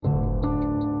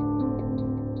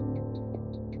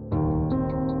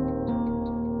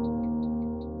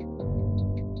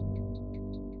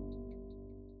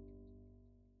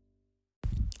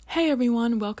Hey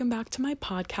everyone, welcome back to my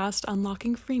podcast,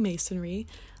 Unlocking Freemasonry.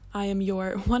 I am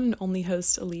your one and only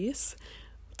host, Elise.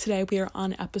 Today we are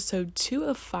on episode 2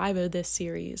 of 5 of this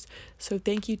series, so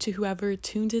thank you to whoever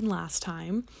tuned in last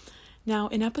time. Now,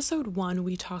 in episode 1,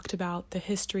 we talked about the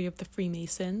history of the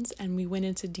Freemasons, and we went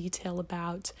into detail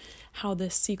about how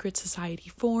this secret society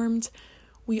formed.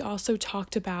 We also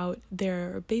talked about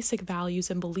their basic values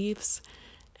and beliefs,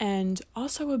 and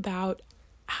also about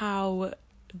how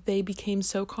they became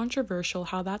so controversial,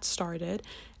 how that started.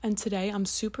 And today I'm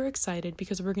super excited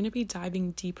because we're going to be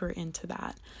diving deeper into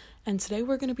that. And today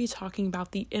we're going to be talking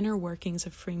about the inner workings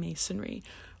of Freemasonry.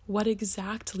 What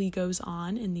exactly goes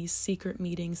on in these secret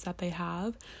meetings that they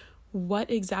have? What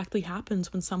exactly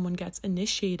happens when someone gets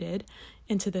initiated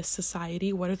into this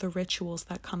society? What are the rituals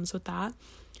that comes with that?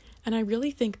 And I really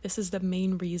think this is the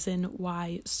main reason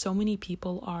why so many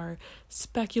people are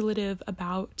speculative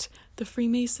about the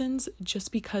Freemasons,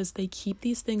 just because they keep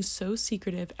these things so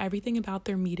secretive. Everything about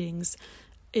their meetings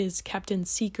is kept in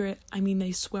secret. I mean,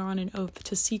 they swear on an oath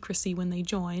to secrecy when they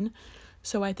join.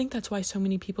 So I think that's why so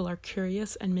many people are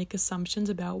curious and make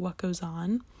assumptions about what goes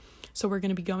on. So we're going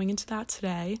to be going into that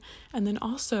today. And then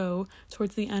also,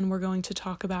 towards the end, we're going to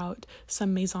talk about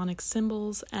some Masonic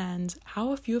symbols and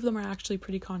how a few of them are actually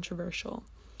pretty controversial.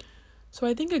 So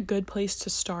I think a good place to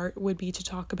start would be to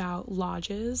talk about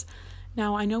lodges.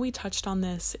 Now, I know we touched on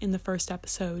this in the first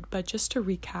episode, but just to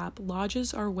recap,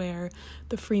 lodges are where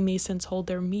the Freemasons hold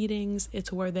their meetings.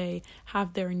 It's where they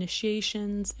have their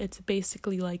initiations. It's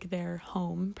basically like their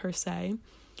home, per se.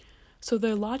 So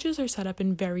their lodges are set up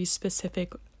in very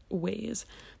specific ways.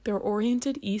 They're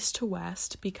oriented east to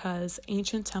west because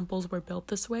ancient temples were built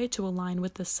this way to align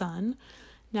with the sun.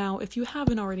 Now, if you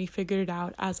haven't already figured it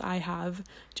out, as I have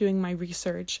doing my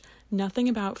research, nothing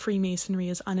about Freemasonry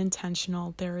is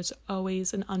unintentional. There is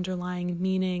always an underlying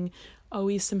meaning,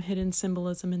 always some hidden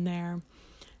symbolism in there,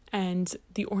 and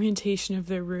the orientation of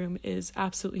their room is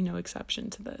absolutely no exception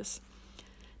to this.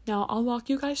 Now, I'll walk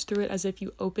you guys through it as if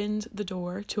you opened the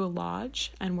door to a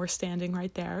lodge and we're standing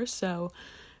right there. So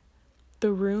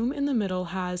the room in the middle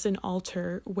has an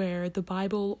altar where the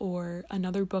Bible or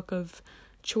another book of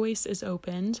choice is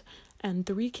opened, and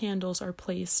 3 candles are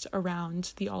placed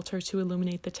around the altar to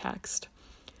illuminate the text.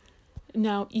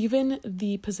 Now, even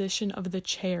the position of the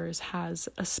chairs has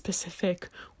a specific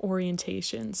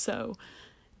orientation. So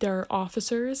there are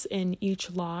officers in each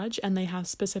lodge, and they have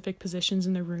specific positions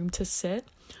in the room to sit.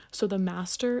 So the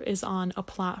master is on a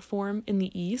platform in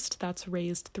the east that's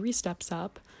raised 3 steps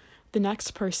up. The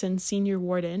next person, senior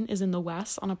warden, is in the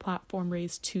west on a platform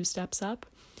raised 2 steps up,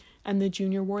 and the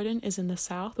junior warden is in the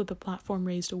south with a platform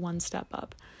raised 1 step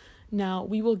up. Now,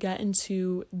 we will get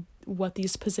into what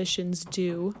these positions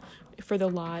do for the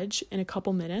lodge in a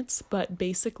couple minutes, but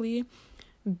basically,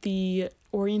 the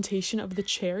orientation of the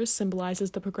chairs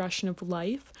symbolizes the progression of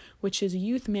life, which is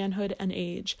youth, manhood, and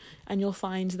age. And you'll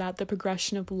find that the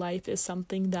progression of life is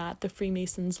something that the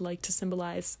Freemasons like to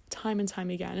symbolize time and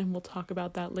time again, and we'll talk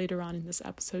about that later on in this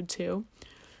episode too.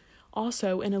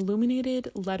 Also, an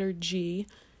illuminated letter G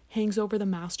hangs over the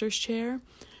master's chair,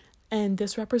 and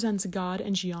this represents God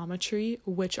and geometry,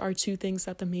 which are 2 things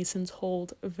that the Masons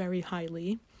hold very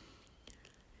highly.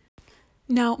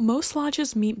 Now, most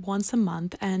lodges meet once a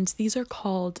month, and these are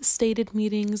called stated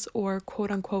meetings or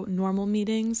quote-unquote normal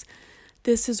meetings.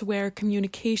 This is where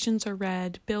communications are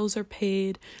read, bills are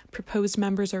paid, proposed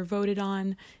members are voted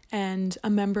on, and a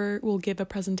member will give a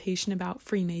presentation about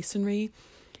Freemasonry.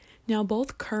 Now,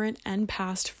 both current and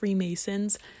past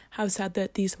Freemasons have said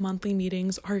that these monthly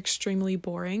meetings are extremely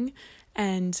boring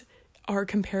and are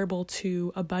comparable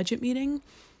to a budget meeting.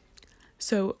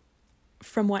 So,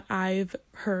 from what I've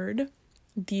heard,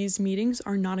 these meetings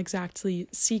are not exactly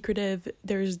secretive.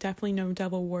 There's definitely no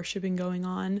devil worshipping going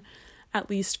on, at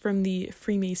least from the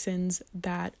Freemasons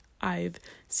that I've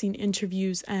seen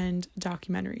interviews and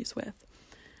documentaries with.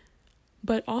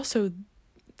 But also,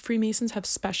 Freemasons have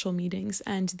special meetings,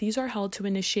 and these are held to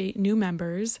initiate new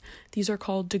members. These are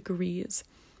called degrees.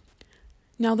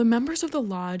 Now, the members of the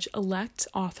lodge elect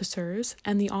officers,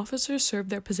 and the officers serve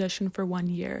their position for 1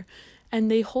 year. And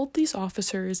they hold these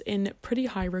officers in pretty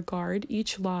high regard.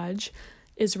 Each lodge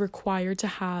is required to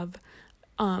have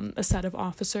a set of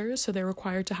officers. So they're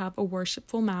required to have a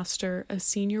worshipful master, a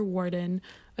senior warden,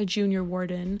 a junior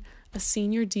warden, a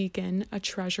senior deacon, a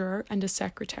treasurer, and a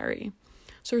secretary.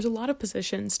 So there's a lot of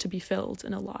positions to be filled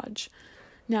in a lodge.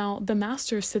 Now, the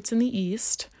master sits in the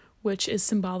east, which is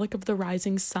symbolic of the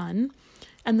rising sun.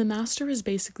 And the master is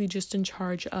basically just in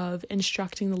charge of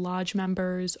instructing the lodge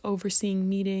members, overseeing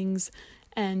meetings,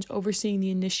 and overseeing the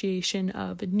initiation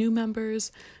of new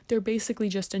members. They're basically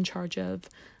just in charge of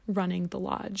running the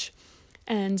lodge.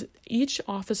 And each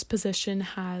office position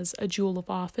has a jewel of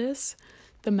office.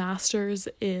 The master's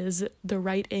is the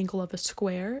right angle of a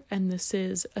square, and this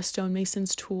is a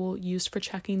stonemason's tool used for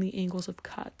checking the angles of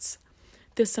cuts.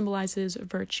 This symbolizes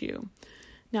virtue.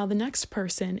 Now, the next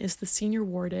person is the senior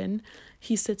warden.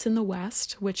 He sits in the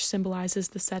west, which symbolizes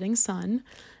the setting sun,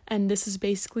 and this is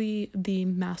basically the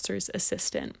master's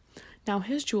assistant. Now,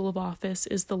 his jewel of office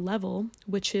is the level,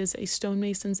 which is a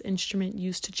stonemason's instrument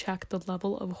used to check the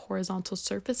level of horizontal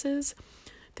surfaces.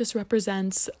 This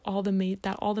represents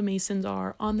that all the masons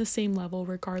are on the same level,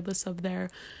 regardless of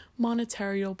their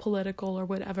monetary, political, or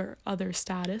whatever other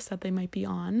status that they might be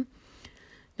on.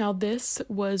 Now, this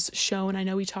was shown, I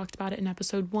know we talked about it in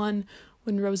episode 1,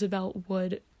 when Roosevelt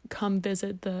would come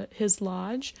visit his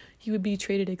lodge. He would be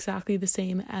treated exactly the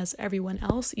same as everyone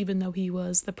else, even though he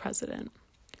was the president.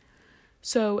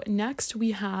 So next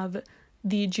we have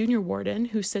the junior warden,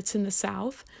 who sits in the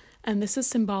south, and this is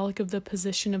symbolic of the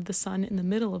position of the sun in the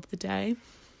middle of the day.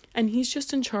 And he's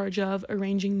just in charge of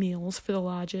arranging meals for the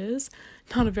lodges.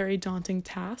 Not a very daunting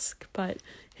task, but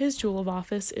his jewel of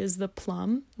office is the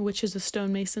plumb, which is a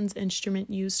stonemason's instrument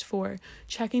used for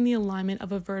checking the alignment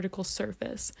of a vertical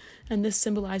surface, and this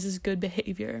symbolizes good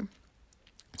behavior.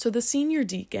 So the senior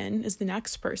deacon is the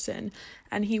next person,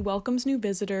 and he welcomes new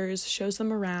visitors, shows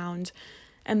them around,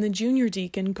 and the junior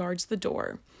deacon guards the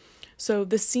door. So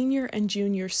the senior and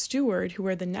junior steward, who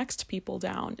are the next people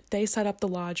down, they set up the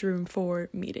lodge room for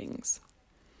meetings.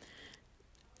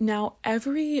 Now,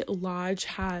 every lodge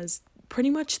has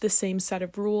pretty much the same set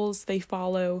of rules. They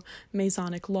follow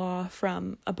Masonic law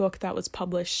from a book that was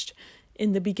published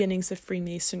in the beginnings of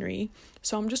Freemasonry.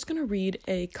 So I'm just going to read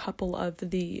a couple of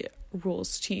the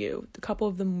rules to you, a couple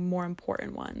of the more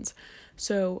important ones.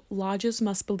 So lodges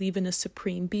must believe in a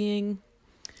supreme being.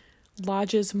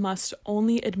 Lodges must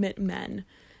only admit men.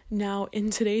 Now, in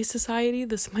today's society,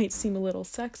 this might seem a little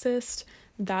sexist.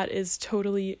 That is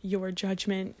totally your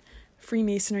judgment.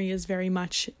 Freemasonry is very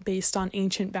much based on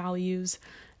ancient values,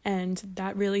 and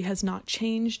that really has not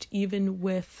changed, even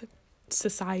with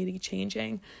society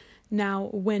changing. Now,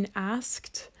 when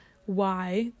asked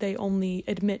why they only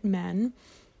admit men,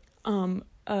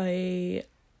 a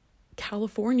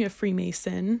California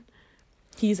Freemason,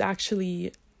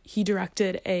 he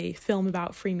directed a film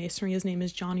about Freemasonry. His name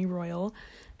is Johnny Royal,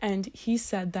 and he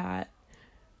said that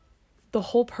the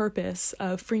whole purpose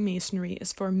of Freemasonry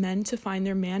is for men to find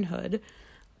their manhood,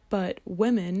 but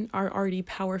women are already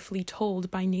powerfully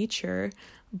told by nature,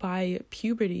 by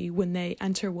puberty, when they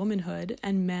enter womanhood,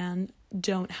 and men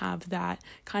don't have that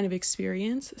kind of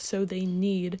experience, so they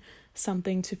need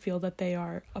something to feel that they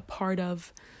are a part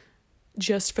of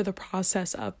just for the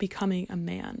process of becoming a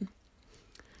man.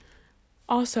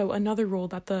 Also, another rule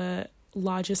that the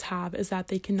lodges have is that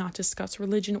they cannot discuss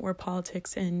religion or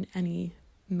politics in any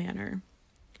manner.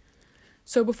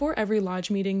 So before every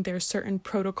lodge meeting, there's certain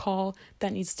protocol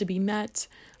that needs to be met.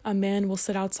 A man will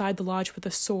sit outside the lodge with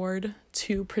a sword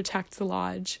to protect the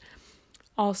lodge.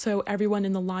 Also, everyone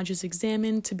in the lodge is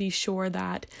examined to be sure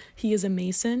that he is a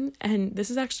Mason, and this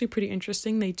is actually pretty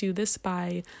interesting. They do this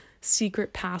by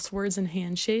secret passwords and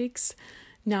handshakes.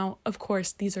 Now, of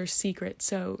course, these are secret,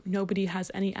 so nobody has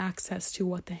any access to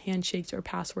what the handshakes or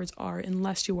passwords are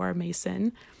unless you are a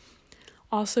Mason.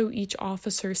 Also, each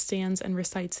officer stands and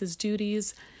recites his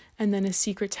duties, and then a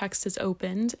secret text is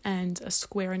opened and a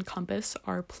square and compass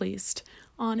are placed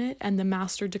on it, and the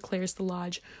master declares the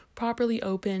lodge properly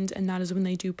opened, and that is when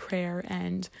they do prayer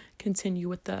and continue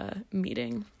with the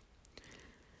meeting.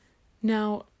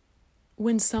 Now,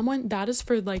 that is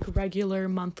for regular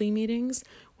monthly meetings.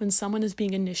 When someone is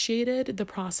being initiated, the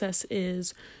process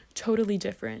is totally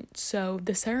different. So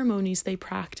the ceremonies they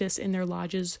practice in their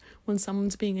lodges when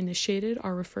someone's being initiated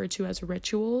are referred to as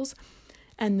rituals,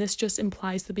 and this just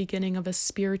implies the beginning of a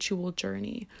spiritual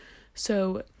journey.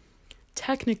 So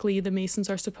technically, the Masons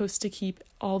are supposed to keep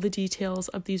all the details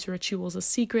of these rituals a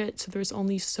secret, so there's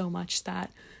only so much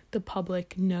that the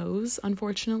public knows,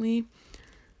 unfortunately.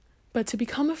 But to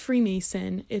become a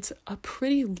Freemason, it's a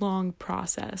pretty long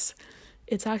process.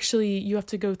 It's actually, you have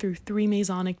to go through 3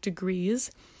 Masonic degrees,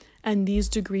 and these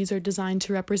degrees are designed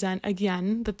to represent,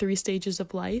 again, the 3 stages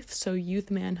of life, so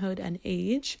youth, manhood, and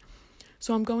age.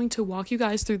 So I'm going to walk you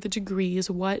guys through the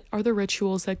degrees, what are the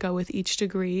rituals that go with each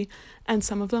degree, and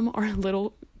some of them are a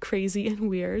little crazy and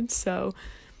weird, so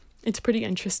it's pretty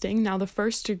interesting. Now, the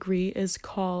first degree is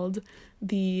called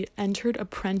the Entered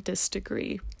Apprentice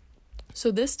degree. So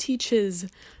this teaches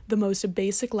the most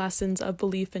basic lessons of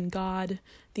belief in God,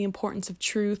 the importance of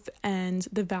truth, and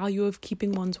the value of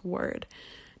keeping one's word.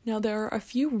 Now, there are a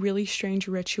few really strange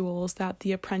rituals that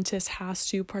the apprentice has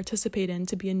to participate in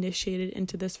to be initiated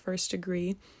into this first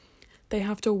degree. They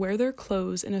have to wear their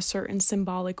clothes in a certain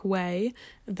symbolic way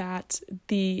that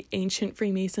the ancient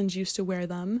Freemasons used to wear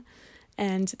them,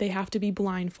 and they have to be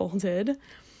blindfolded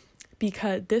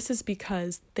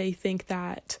because they think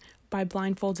that by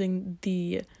blindfolding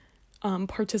the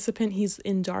participant, he's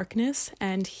in darkness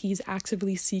and he's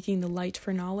actively seeking the light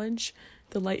for knowledge.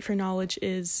 The light for knowledge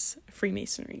is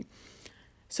Freemasonry.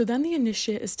 So then the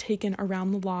initiate is taken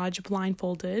around the lodge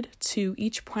blindfolded to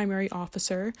each primary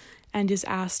officer and is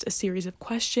asked a series of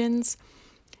questions.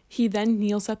 He then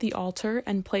kneels at the altar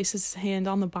and places his hand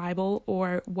on the Bible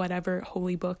or whatever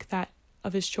holy book that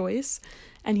of his choice,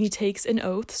 and he takes an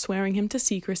oath swearing him to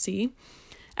secrecy.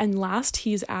 And last,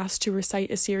 he's asked to recite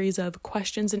a series of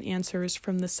questions and answers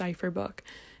from the cipher book.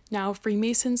 Now,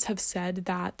 Freemasons have said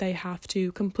that they have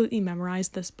to completely memorize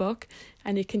this book,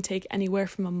 and it can take anywhere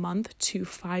from a month to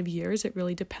 5 years. It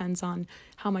really depends on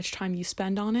how much time you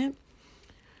spend on it.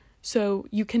 So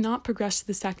you cannot progress to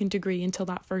the second degree until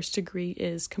that first degree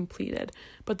is completed.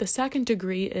 But the second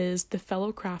degree is the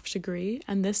Fellow Craft degree,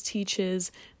 and this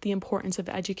teaches the importance of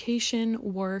education,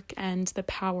 work, and the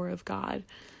power of God.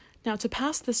 Now, to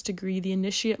pass this degree, the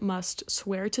initiate must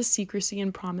swear to secrecy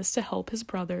and promise to help his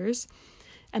brothers,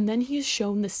 and then he is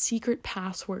shown the secret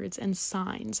passwords and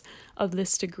signs of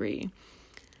this degree.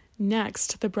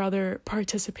 Next, the brother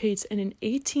participates in an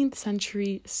 18th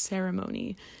century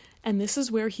ceremony, and this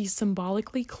is where he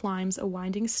symbolically climbs a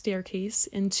winding staircase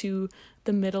into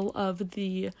the middle of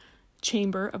the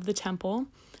chamber of the temple,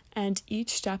 and each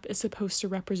step is supposed to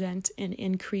represent an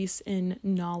increase in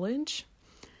knowledge.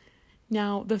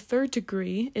 Now, the third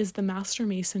degree is the Master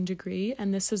Mason degree,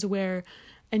 and this is where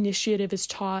initiative is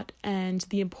taught and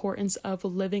the importance of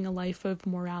living a life of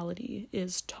morality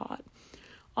is taught.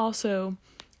 Also,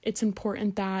 it's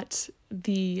important that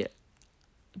the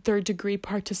third degree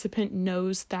participant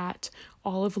knows that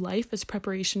all of life is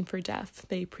preparation for death.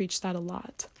 They preach that a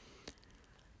lot.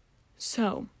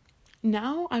 So,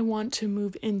 now I want to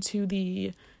move into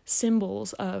the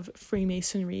symbols of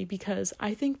Freemasonry because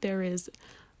I think there is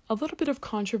a little bit of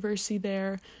controversy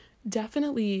there.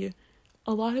 Definitely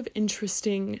a lot of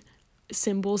interesting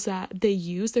symbols that they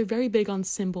use. They're very big on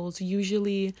symbols.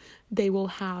 Usually they will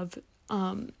have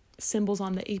symbols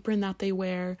on the apron that they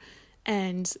wear,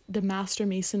 and the Master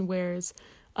Mason wears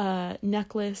a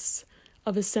necklace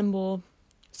of a symbol.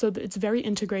 So it's very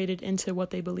integrated into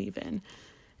what they believe in.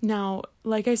 Now,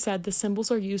 like I said, the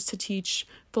symbols are used to teach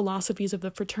philosophies of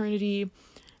the fraternity,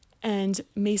 and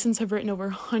Masons have written over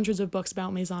hundreds of books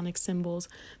about Masonic symbols.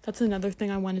 That's another thing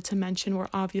I wanted to mention. We're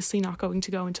obviously not going to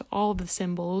go into all of the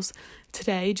symbols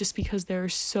today just because there are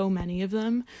so many of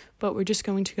them, but we're just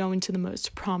going to go into the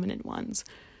most prominent ones.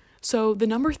 So the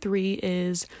number 3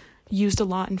 is used a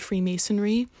lot in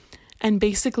Freemasonry, and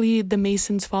basically the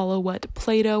Masons follow what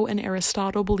Plato and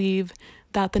Aristotle believe,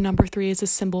 that the number 3 is a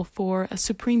symbol for a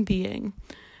supreme being.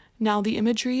 Now, the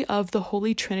imagery of the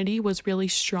Holy Trinity was really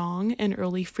strong in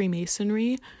early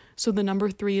Freemasonry, so the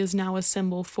number 3 is now a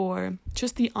symbol for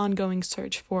just the ongoing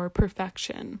search for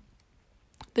perfection.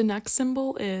 The next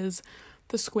symbol is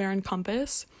the square and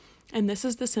compass, and this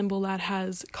is the symbol that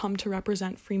has come to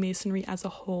represent Freemasonry as a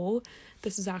whole.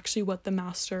 This is actually what the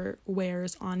master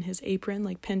wears on his apron,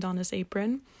 like pinned on his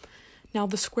apron. Now,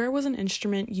 the square was an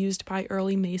instrument used by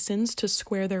early Masons to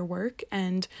square their work,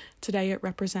 and today it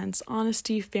represents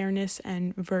honesty, fairness,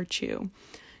 and virtue.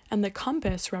 And the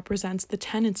compass represents the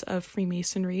tenets of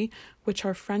Freemasonry, which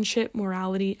are friendship,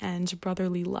 morality, and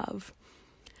brotherly love.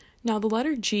 Now, the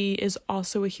letter G is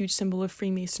also a huge symbol of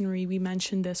Freemasonry. We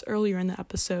mentioned this earlier in the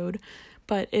episode,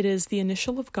 but it is the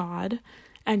initial of God,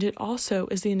 and it also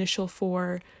is the initial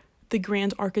for the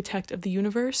grand architect of the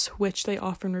universe, which they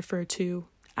often refer to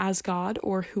as God,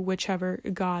 or whichever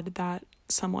God that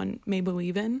someone may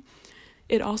believe in.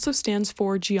 It also stands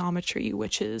for geometry,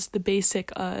 which is the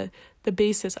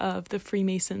basis of the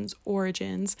Freemasons'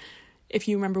 origins. If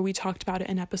you remember, we talked about it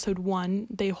in episode 1.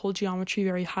 They hold geometry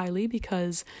very highly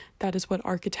because that is what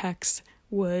architects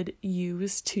would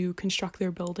use to construct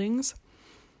their buildings.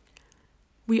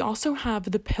 We also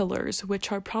have the pillars,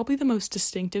 which are probably the most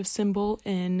distinctive symbol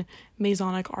in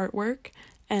Masonic artwork,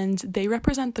 and they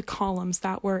represent the columns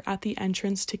that were at the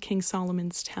entrance to King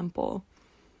Solomon's temple.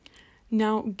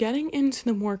 Now, getting into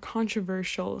the more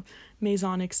controversial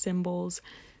Masonic symbols,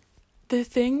 the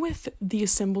thing with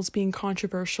these symbols being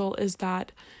controversial is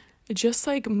that just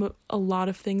like a lot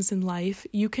of things in life,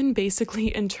 you can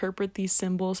basically interpret these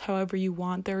symbols however you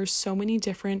want. There are so many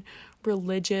different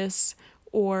religious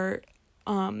or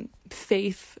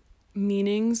faith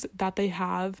meanings that they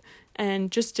have,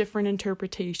 and just different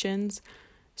interpretations.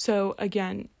 So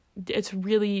again, it's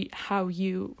really how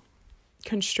you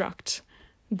construct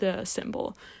the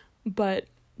symbol. but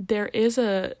there is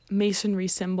a masonry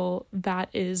symbol that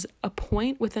is a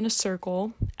point within a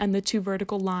circle and the 2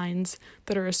 vertical lines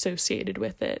that are associated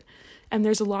with it. And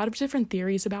there's a lot of different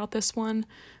theories about this one,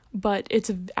 but it's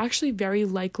actually very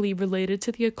likely related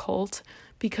to the occult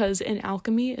because in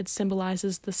alchemy it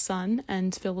symbolizes the sun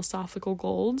and philosophical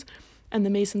gold, and the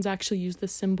Masons actually use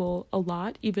this symbol a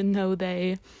lot, even though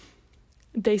they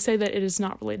say that it is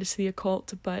not related to the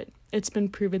occult, but it's been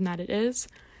proven that it is.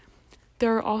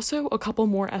 There are also a couple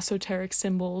more esoteric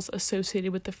symbols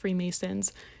associated with the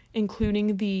Freemasons,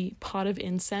 including the pot of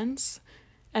incense,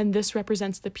 and this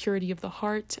represents the purity of the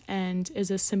heart and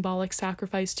is a symbolic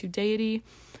sacrifice to deity.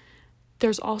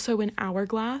 There's also an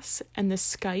hourglass and the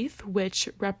scythe, which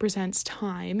represents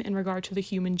time in regard to the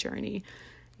human journey.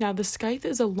 Now, the scythe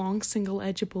is a long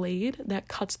single-edged blade that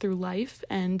cuts through life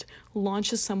and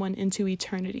launches someone into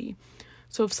eternity.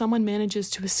 So if someone manages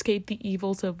to escape the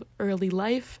evils of early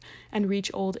life and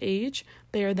reach old age,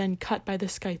 they are then cut by the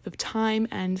scythe of time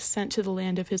and sent to the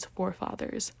land of his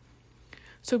forefathers.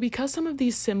 So because some of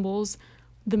these symbols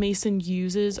the Mason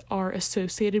uses are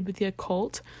associated with the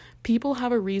occult, people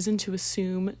have a reason to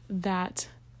assume that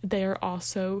they are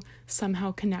also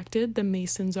somehow connected. The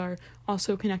Masons are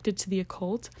also connected to the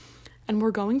occult. And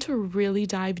we're going to really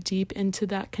dive deep into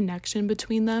that connection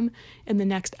between them in the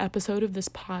next episode of this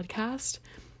podcast.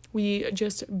 We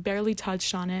just barely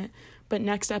touched on it, but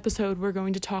next episode we're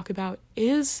going to talk about,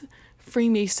 is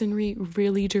Freemasonry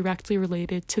really directly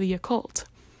related to the occult?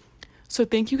 So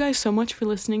thank you guys so much for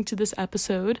listening to this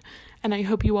episode, and I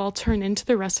hope you all turn into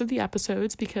the rest of the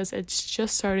episodes because it's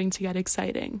just starting to get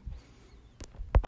exciting.